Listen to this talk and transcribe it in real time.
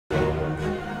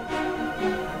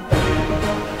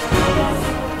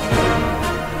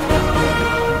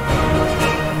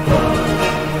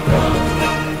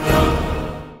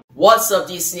What's up,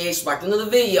 DC Nation? Back to another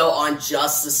video on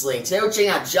Justice League. Today we're checking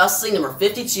out Justice League number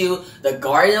 52, the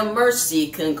Guardian of Mercy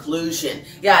conclusion.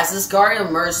 Guys, this Guardian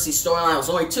of Mercy storyline was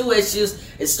only 2 issues.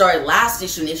 It started last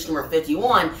issue in issue number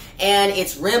 51, and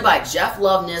it's written by Jeff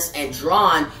Loveness and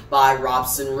drawn by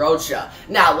Robson Rocha.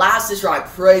 Now, last issue I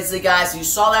praised it, guys. You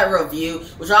saw that review,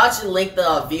 which I'll actually link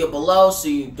the video below so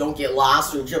you don't get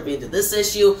lost when jumping into this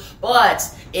issue. But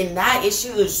in that issue,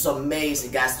 it was just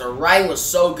amazing, guys. The writing was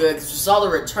so good because we saw the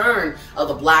return of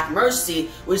the Black Mercy,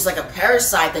 which is like a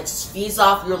parasite that just feeds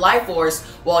off your life force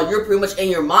while you're pretty much in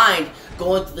your mind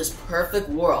going through this perfect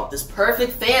world, this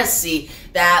perfect fantasy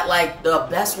that, like, the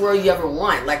best world you ever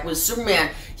want. Like with Superman,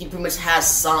 he pretty much has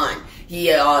sun.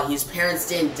 His parents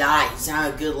didn't die. He's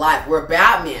having a good life. Where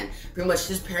Batman, pretty much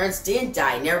his parents didn't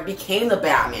die. He never became the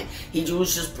Batman. He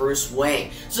was just Bruce Wayne.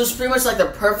 So it's pretty much like the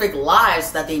perfect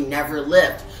lives that they never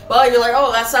lived. But you're like,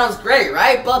 oh, that sounds great,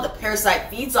 right? But the parasite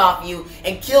feeds off you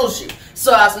and kills you.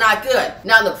 So that's not good.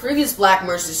 Now, in the previous Black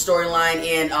Mercy storyline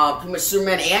in pretty much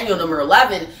Superman Annual number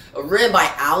 11, written by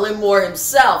Alan Moore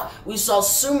himself, we saw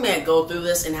Superman go through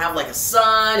this and have like a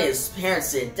son, his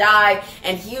parents didn't die,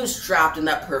 and he was trapped in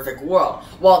that perfect world.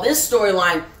 While this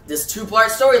storyline, this 2-part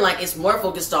storyline, is more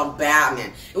focused on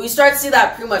Batman. And we start to see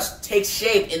that pretty much take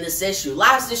shape in this issue.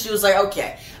 Last issue was like,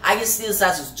 okay, I can see this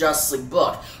as a Justice League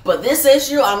book. But this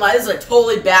issue, I'm like, this is a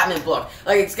totally Batman book.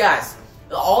 Like, it's, guys,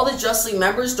 all the Justice League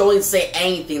members don't even say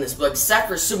anything in this book except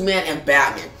for Superman and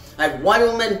Batman. Like, Wonder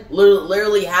Woman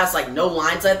literally has, like, no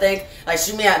lines, I think. Like,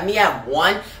 she may have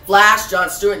one. Flash, John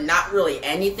Stewart, not really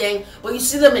anything. But you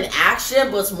see them in action,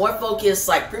 but it's more focused,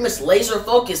 like, pretty much laser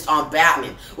focused on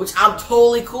Batman, which I'm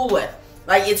totally cool with.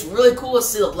 Like, it's really cool to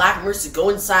see the Black Mercy go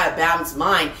inside of Batman's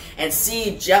mind and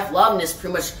see Jeff Loveness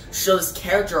pretty much show this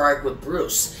character arc with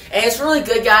Bruce. And it's really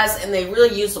good, guys, and they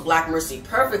really use the Black Mercy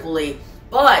perfectly.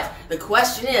 But the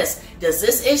question is, does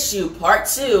this issue, part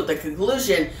 2, the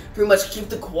conclusion, pretty much keep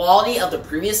the quality of the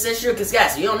previous issue? Because,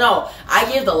 guys, you don't know,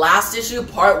 I gave the last issue,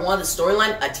 part 1 of the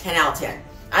storyline, a 10 out of 10.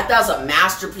 I thought it was a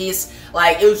masterpiece.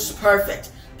 Like, it was just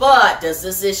perfect. But does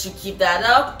this issue keep that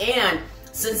up? And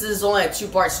since this is only a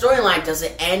 2-part storyline, does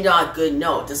it end on a good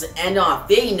note? Does it end on a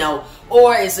fitting note?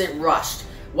 Or is it rushed?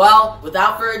 Well,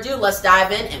 without further ado, let's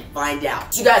dive in and find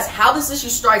out. So, guys, how this issue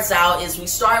starts out is we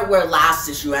start where last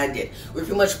issue ended. With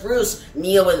pretty much Bruce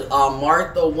meeting with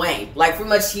Martha Wayne. Like, pretty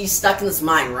much he's stuck in his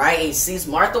mind, right? And he sees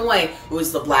Martha Wayne, who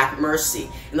is the Black Mercy.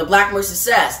 And the Black Mercy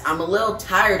says, I'm a little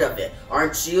tired of it,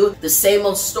 aren't you? The same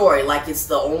old story, like it's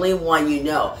the only one you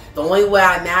know. The only way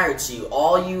I matter to you.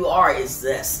 All you are is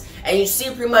this. And you see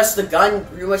pretty much the gun,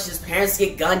 pretty much his parents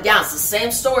get gunned down. It's the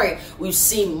same story we've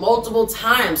seen multiple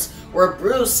times where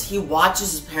Bruce, he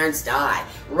watches his parents die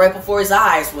right before his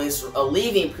eyes when he's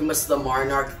leaving pretty much the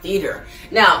Monarch Theater.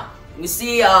 Now, we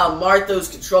see Martha, who's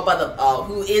controlled by the,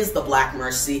 who is the Black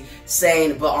Mercy,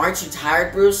 saying, but aren't you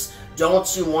tired, Bruce?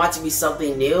 Don't you want to be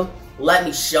something new? Let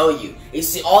me show you. And you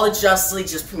see all the Justice League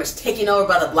just pretty much taken over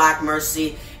by the Black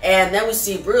Mercy. And then we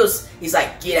see Bruce, he's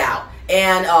like, get out.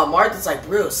 And Martha's like,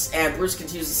 Bruce. And Bruce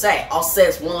continues to say, I'll say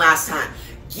this one last time.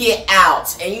 Get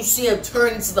out. And you see him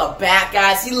turn into the Bat,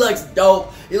 guys. He looks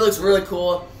dope. He looks really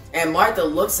cool. And Martha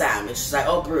looks at him and she's like,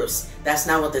 oh, Bruce, that's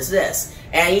not what this is.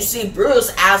 And you see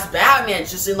Bruce as Batman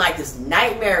just in like this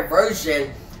nightmare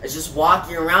version is just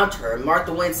walking around her. And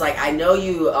Martha Wayne's like, I know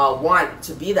you want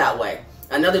to be that way.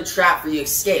 Another trap for you to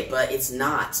escape, but it's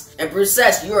not. And Bruce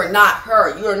says, you are not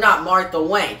her. You are not Martha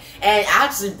Wayne. And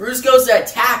actually, Bruce goes to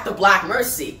attack the Black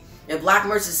Mercy. And Black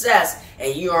Mercy says,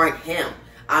 and you aren't him.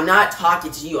 I'm not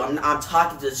talking to you. I'm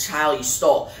talking to the child you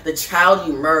stole. The child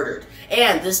you murdered.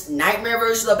 And this nightmare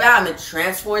version of Batman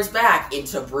transforms back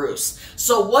into Bruce.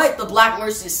 So what the Black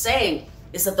Mercy is saying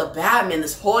is that the Batman,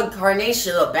 this whole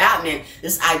incarnation of the Batman,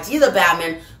 this idea of the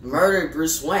Batman, murdered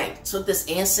Bruce Wayne. Took this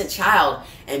innocent child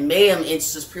and made him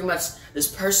into just pretty much this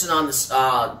person on this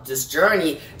this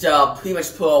journey to pretty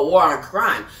much put a war on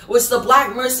crime. Which the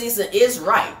Black Mercy is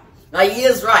right. Like, he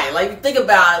is right. Like, you think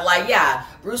about it, like, yeah,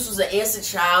 Bruce was an innocent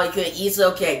child. He could have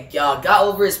easily, got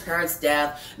over his parents'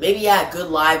 death. Maybe he had a good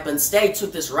life, but instead he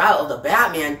took this route of the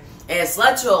Batman. And it's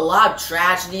led to a lot of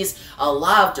tragedies, a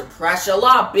lot of depression, a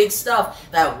lot of big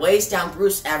stuff that weighs down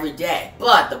Bruce every day.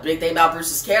 But the big thing about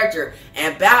Bruce's character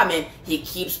and Batman, he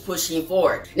keeps pushing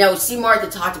forward. Now, we see Martha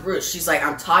talk to Bruce. She's like,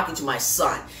 I'm talking to my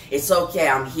son. It's okay,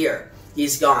 I'm here.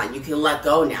 He's gone. You can let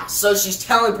go now. So she's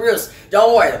telling Bruce,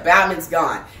 don't worry, the Batman's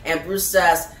gone. And Bruce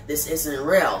says, this isn't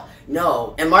real.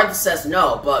 No. And Martha says,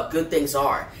 no, but good things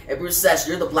are. And Bruce says,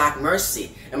 you're the Black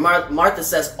Mercy. And Martha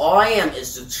says, all I am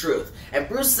is the truth. And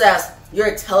Bruce says, you're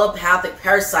a telepathic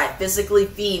parasite physically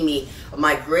feeding me of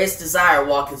my greatest desire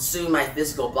while consuming my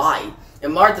physical body.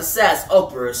 And Martha says, "Oh,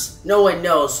 Bruce, no one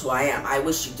knows who I am. I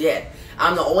wish you did.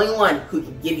 I'm the only one who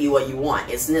can give you what you want.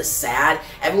 Isn't it sad?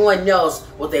 Everyone knows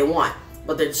what they want,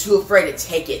 but they're too afraid to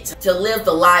take it, to live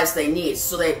the lives they need,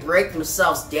 so they break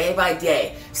themselves day by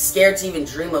day, scared to even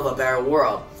dream of a better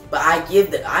world. But I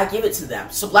give it to them."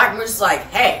 So Black Mercy's like,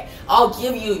 "Hey, I'll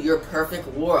give you your perfect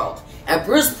world." And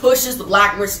Bruce pushes the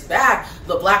Black Mercy back.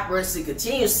 The Black Mercy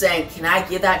continues saying, "Can I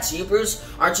give that to you, Bruce?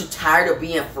 Aren't you tired of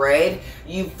being afraid?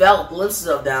 You've felt glimpses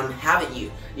of them, haven't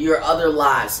you? Your other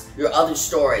lives, your other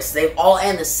stories. They all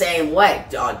end the same way,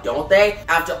 don't they?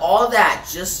 After all of that,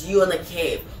 just you in the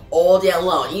cave, old and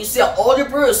alone." And you see an older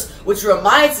Bruce, which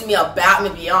reminds me of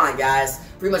Batman Beyond, guys.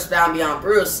 Pretty much Batman Beyond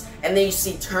Bruce. And then you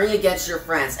see turning against your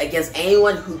friends, against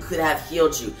anyone who could have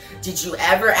healed you. Did you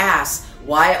ever ask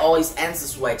why it always ends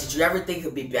this way? Did you ever think it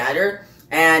would be better?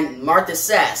 And Martha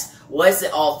says, "What is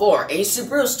it all for?" And you see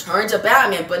Bruce turn to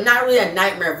Batman, but not really a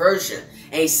nightmare version.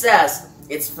 And he says,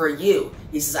 "It's for you."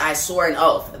 He says, "I swore an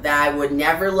oath that I would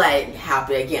never let it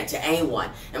happen again to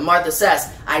anyone." And Martha says,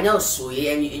 "I know, sweetie,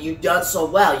 and you've done so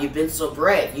well. You've been so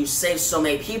brave. You saved so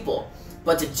many people.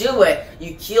 But to do it,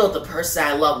 you killed the person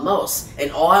I love most.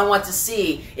 And all I want to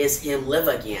see is him live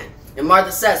again." And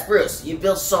Martha says, "Bruce, you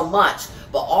built so much,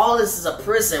 but all this is a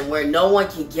prison where no one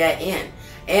can get in.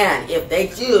 And if they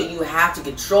do, you have to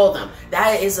control them.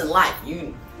 That isn't life.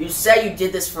 You say you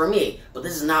did this for me, but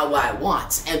this is not what I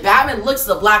want." And Batman looks at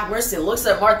the Black Mercy and looks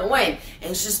at Martha Wayne, and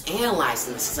he's just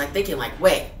analyzing this. He's like thinking, like,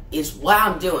 wait, is what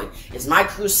I'm doing, is my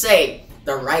crusade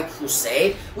the right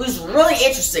crusade? Which is really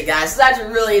interesting, guys. It's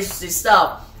actually really interesting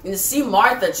stuff. And to see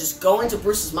Martha just go into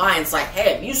Bruce's mind, it's like,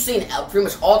 hey, have you seen pretty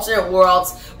much alternate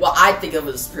worlds? Well, I think of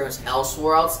it as pretty much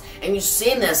Elseworlds. And you've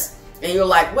seen this, and you're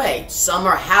like, wait, some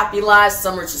are happy lives,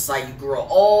 some are just like you grow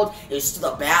old, and you're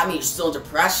still a Batman, you're still in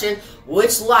depression.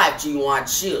 Which life do you want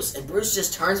to choose? And Bruce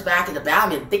just turns back into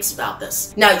Batman and thinks about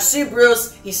this. Now, you see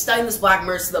Bruce, he's studying this Black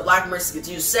Mercy. The Black Mercy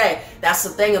continues to say, "That's the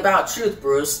thing about truth,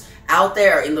 Bruce. Out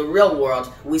there in the real world,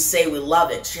 we say we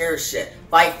love it, cherish it,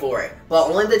 fight for it. But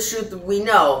only the truth that we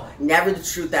know, never the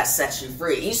truth that sets you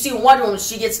free." And you see Wonder Woman,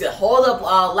 she gets a hold of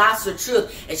lasso of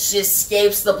truth, and she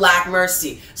escapes the Black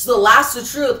Mercy. So the lasso of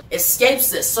truth escapes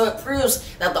this. So it proves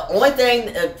that the only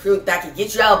thing that can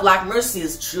get you out of Black Mercy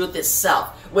is truth itself,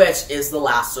 which is the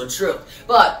lasso of truth.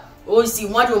 But what we see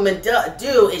Wonder Woman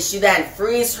do is she then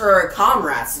frees her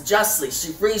comrades, the Justice League.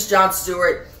 She frees John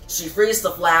Stewart, she frees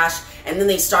the Flash, and then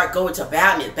they start going to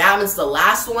Batman. Batman's the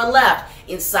last one left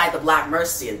inside the Black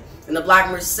Mercy. And the Black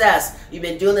Mercy says, "You've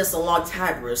been doing this a long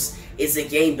time, Bruce. Is it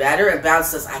getting better?" And Batman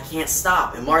says, "I can't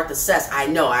stop." And Martha says, I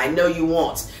know you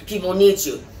won't. People need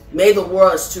you. Maybe the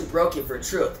world is too broken for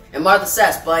truth." And Martha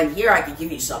says, "But in here I can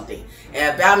give you something."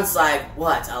 And Batman's like,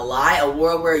 "What? A lie? A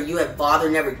world where you and father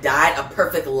never died? A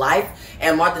perfect life?"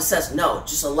 And Martha says, "No,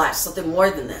 just a life. Something more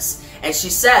than this." And she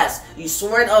says, "You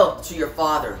swore an oath to your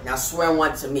father. Now swear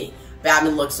one to me."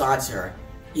 Batman looks onto her.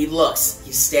 He looks,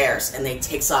 he stares, and then he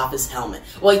takes off his helmet.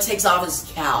 Well, he takes off his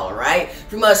cowl, right?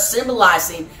 Pretty much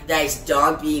symbolizing that he's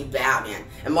done being Batman.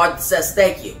 And Martha says,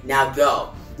 "Thank you. Now go."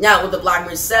 Now, what the Black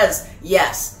Mercy says,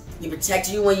 yes, he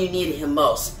protected you when you needed him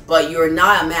most, but you are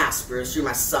not a mask, Bruce. You're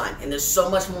my son, and there's so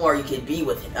much more you can be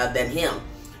with than him.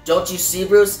 Don't you see,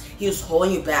 Bruce? He was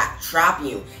holding you back, trapping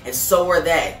you, and so were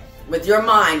they. With your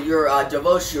mind, your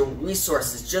devotion, your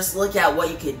resources, just look at what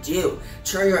you could do.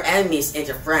 Turn your enemies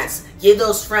into friends. Give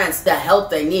those friends the help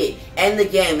they need. End the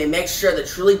game and make sure the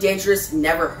truly dangerous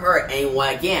never hurt anyone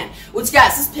again. Which,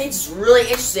 guys, this page is really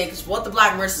interesting because what the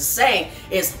Black Mercy is saying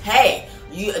is, hey,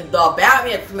 the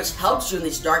Batman pretty much helped you in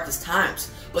these darkest times,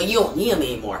 but you don't need him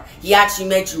anymore. He actually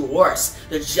made you worse.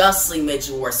 The Justice League made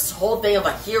you worse. This whole thing of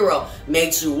a hero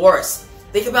made you worse.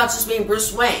 Think about just being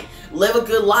Bruce Wayne. Live a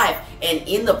good life, and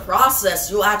in the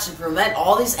process, you'll actually prevent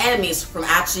all these enemies from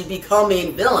actually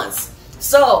becoming villains.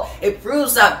 So, it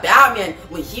proves that Batman,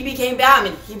 when he became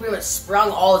Batman, he pretty much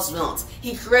sprung all his villains.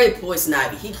 He created Poison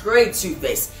Ivy, he created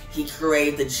Two-Face, he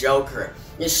created the Joker.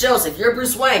 It shows if you're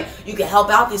Bruce Wayne, you can help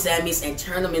out these enemies and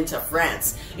turn them into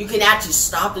friends. You can actually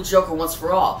stop the Joker once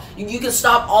for all. You can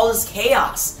stop all this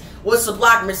chaos. What's the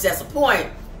Black Mercy? That's the point.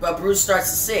 But Bruce starts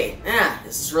to see,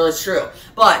 this is really true.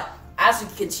 But as we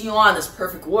continue on in this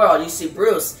perfect world, you see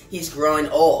Bruce, he's growing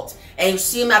old. And you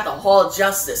see him at the Hall of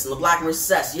Justice, and the Black Mercy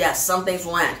says, yes, some things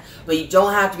will end, but you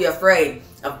don't have to be afraid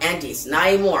of endings. Not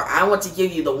anymore. I want to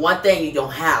give you the one thing you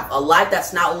don't have. A life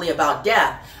that's not only about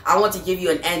death. I want to give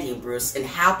you an ending, Bruce, and a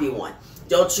happy one.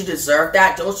 Don't you deserve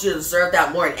that? Don't you deserve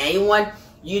that more than anyone?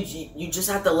 You just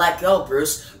have to let go,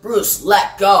 Bruce. Bruce,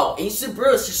 let go. And you see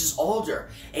Bruce, he's just older.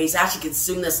 And he's actually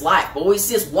consuming this life. But when we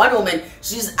see this one woman,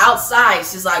 she's outside.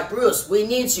 She's like, Bruce, we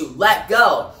need you. Let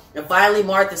go. And finally,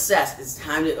 Martha says, it's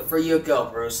time for you to go,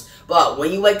 Bruce. But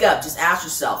when you wake up, just ask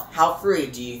yourself, how free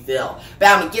do you feel?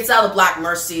 Batman gets out of the Black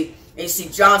Mercy, and you see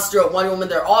John Stewart, Wonder Woman,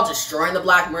 they're all destroying the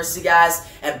Black Mercy, guys.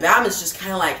 And Batman's just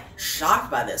kind of like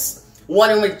shocked by this.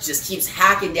 Wonder Woman just keeps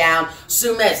hacking down.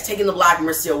 Superman is taking the Black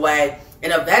Mercy away.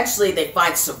 And eventually, they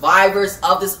find survivors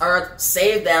of this Earth,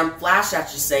 save them. Flash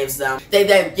actually saves them. They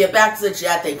then get back to the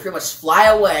jet. They pretty much fly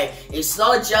away. And you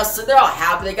saw Justice. They're all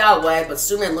happy they got away. But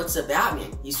Superman looks at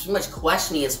Batman. He's pretty much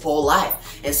questioning his whole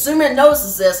life. And Superman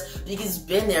notices this because he's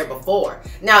been there before.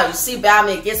 Now, you see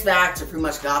Batman gets back to pretty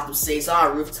much Gotham City. He's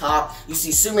on a rooftop. You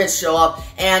see Superman show up.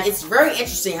 And it's very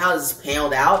interesting how this is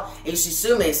paneled out. And you see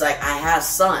Superman, he's like, I have a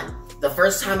son. The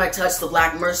first time I touched the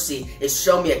Black Mercy, it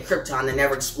showed me a Krypton that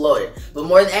never exploded. But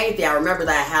more than anything, I remember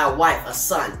that I had a wife, a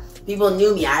son. People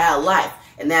knew me, I had a life.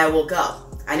 And then I woke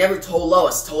up. I never told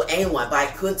Lois, told anyone, but I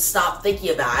couldn't stop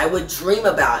thinking about it. I would dream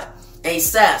about it. And he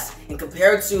says, and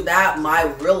compared to that, my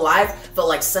real life felt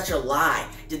like such a lie.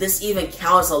 Did this even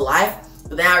count as a life?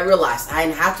 But then I realized I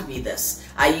didn't have to be this.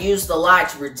 I used the lie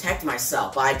to protect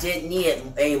myself, but I didn't need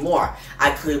it anymore.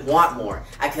 I could want more.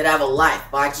 I could have a life,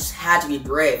 but I just had to be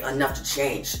brave enough to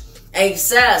change. And he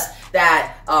says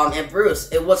that, and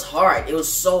Bruce, it was hard. It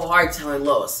was so hard telling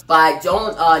Lois. But I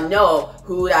don't know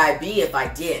who would I be if I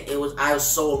did. I was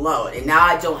so alone. And now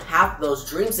I don't have those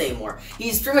dreams anymore.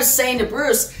 He's pretty much saying to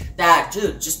Bruce that,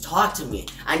 dude, just talk to me.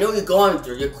 I know what you're going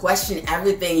through. You're questioning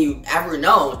everything you've ever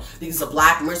known because the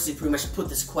Black Mercy pretty much put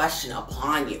this question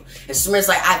upon you. And Superman's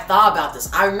like, I thought about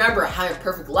this. I remember having a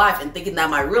perfect life and thinking that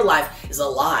my real life is a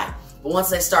lie. But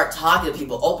once I start talking to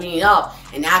people, opening up,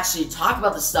 and actually talk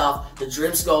about the stuff, the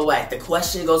dreams go away, the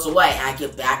question goes away, and I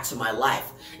get back to my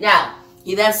life. Now,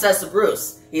 he then says to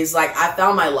Bruce, he's like, I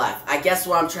found my life. I guess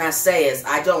what I'm trying to say is,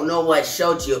 I don't know what it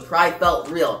showed you. It probably felt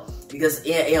real, because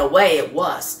in a way, it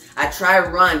was. I tried to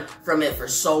run from it for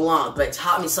so long, but it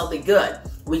taught me something good.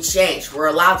 We change. We're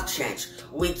allowed to change.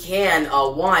 We can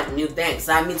want new things.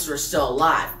 That means we're still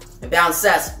alive. And Batman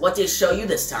says, what did it show you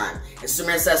this time? And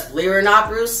Superman says, believe it or not,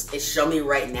 Bruce, it showed me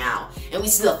right now. And we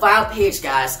see the final page,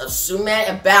 guys, of Superman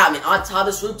and Batman on top of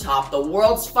this rooftop, the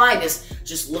world's finest,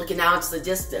 just looking out into the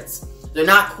distance. They're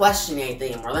not questioning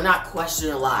anything anymore. They're not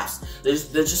questioning their lives. They're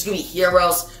just going to be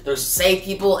heroes. They're save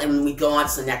people, and we go on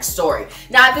to the next story.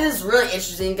 Now, I think this is really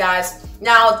interesting, guys.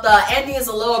 Now, the ending is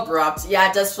a little abrupt.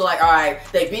 Yeah, it does feel like, alright,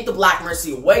 they beat the Black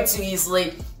Mercy way too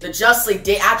easily. The Justice League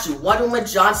did actually, Wonder Woman,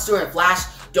 John Stewart, and Flash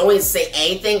don't even say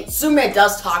anything. Superman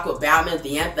does talk with Batman at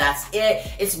the end, but that's it.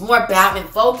 It's more Batman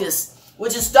focused,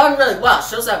 which is done really well. It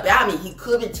shows that Batman, he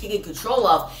could have been taken control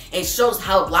of, and it shows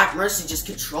how Black Mercy just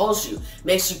controls you,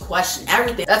 makes you question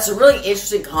everything. That's a really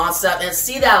interesting concept, and to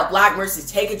see that Black Mercy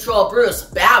take control of Bruce,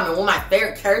 Batman, one of my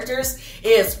favorite characters,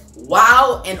 is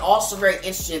wow, and also very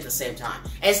interesting at the same time.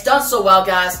 And it's done so well,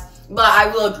 guys. But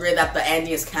I will agree that the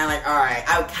ending is kind of like, alright,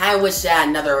 I kind of wish I had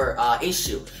another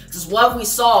issue. Because what we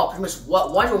saw, pretty much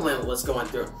what Wonder Woman was going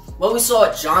through, what we saw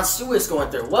what John Stewart was going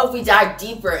through, what if we dive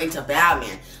deeper into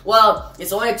Batman? Well,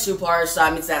 it's only a two-parter, so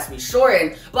that means it has to be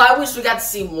shortened, but I wish we got to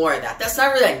see more of that. That's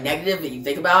not really a negative that you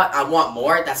think about. I want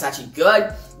more. That's actually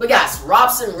good. But guys,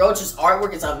 Robson Roach's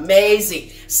artwork is amazing.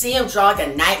 See him draw like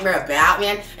a nightmare of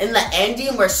Batman, and the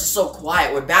ending where it's just so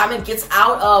quiet, where Batman gets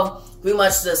out of pretty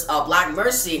much this Black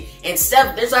Mercy, and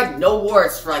instead there's like no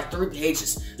words for like 3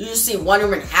 pages. You just see Wonder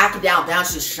Woman hacking down,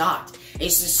 Batman's just shocked. And you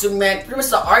see Superman, pretty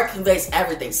much the art conveys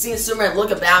everything. Seeing Superman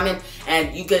look at Batman,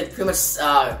 and you could pretty much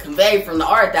convey from the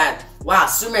art that, wow,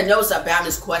 Superman knows that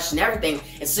Batman's questioning everything,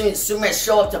 and soon Superman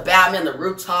show up to Batman on the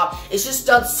rooftop. It's just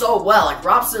done so well. Like,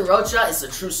 Robson Rocha is the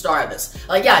true star of this.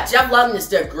 Like, yeah, Jeff Lemon just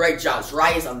did a great job. His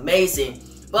writing is amazing,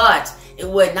 but it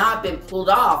would not have been pulled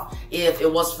off if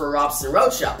it was for Robson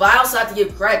Rocha. But I also have to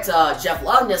give credit to Jeff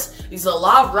Loveness, because a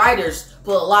lot of writers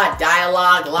put a lot of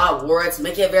dialogue, a lot of words,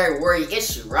 make it a very wordy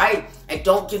issue, right? And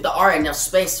don't give the art enough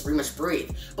space to pretty much breathe.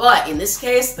 But in this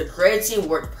case, the creative team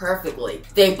worked perfectly.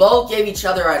 They both gave each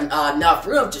other enough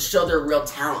room to show their real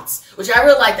talents, which I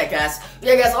really like that, guys. But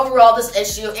yeah, guys, overall, this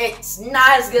issue, it's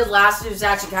not as good as last year. It's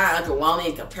actually kind of underwhelming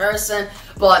in comparison,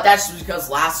 but that's just because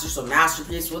last year's a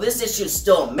masterpiece. Well, this issue is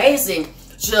still amazing.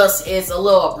 Just it's a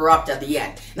little abrupt at the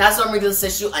end. And that's why I'm going to give this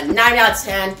issue a 9 out of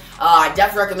 10. I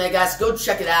definitely recommend it, guys. Go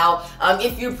check it out.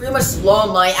 If you're pretty much low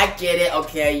on money, I get it,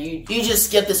 okay. You just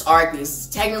skip this arc because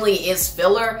it technically is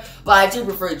filler, but I do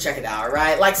prefer to check it out,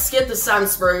 alright? Like, skip the Simon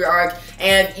Spurrier arc,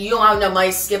 and if you don't have enough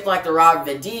money, skip like the Robert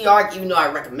Venditti arc, even though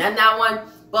I recommend that one.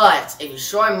 But if you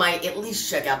sure might, at least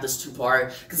check out this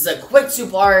two-part, because it's a quick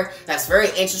two-part that's very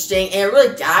interesting, and it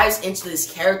really dives into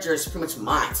these characters' pretty much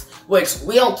minds, which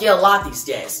we don't get a lot these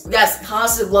days. You guys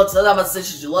constantly love to talk about the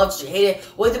shit you love, you hate it.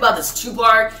 What do you think about this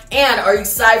two-part? And are you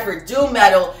excited for Doom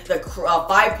Metal, the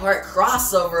 5-part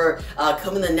crossover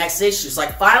coming in the next issues?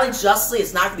 Like, finally, Justice League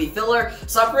is not going to be filler,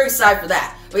 so I'm pretty excited for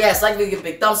that. But yeah, it's like to give a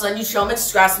big thumbs up on YouTube, and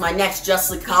subscribe to my next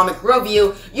Justice League comic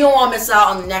review. You don't want to miss out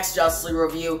on the next Justice League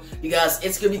review, because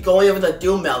it's going to be going over the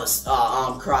Doom Metal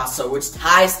crossover, which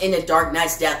ties into Dark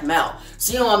Knight's Death Metal.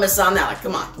 So you don't want to miss out on that. Like,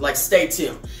 come on, like, stay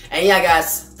tuned. And yeah,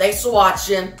 guys, thanks for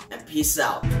watching, and peace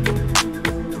out.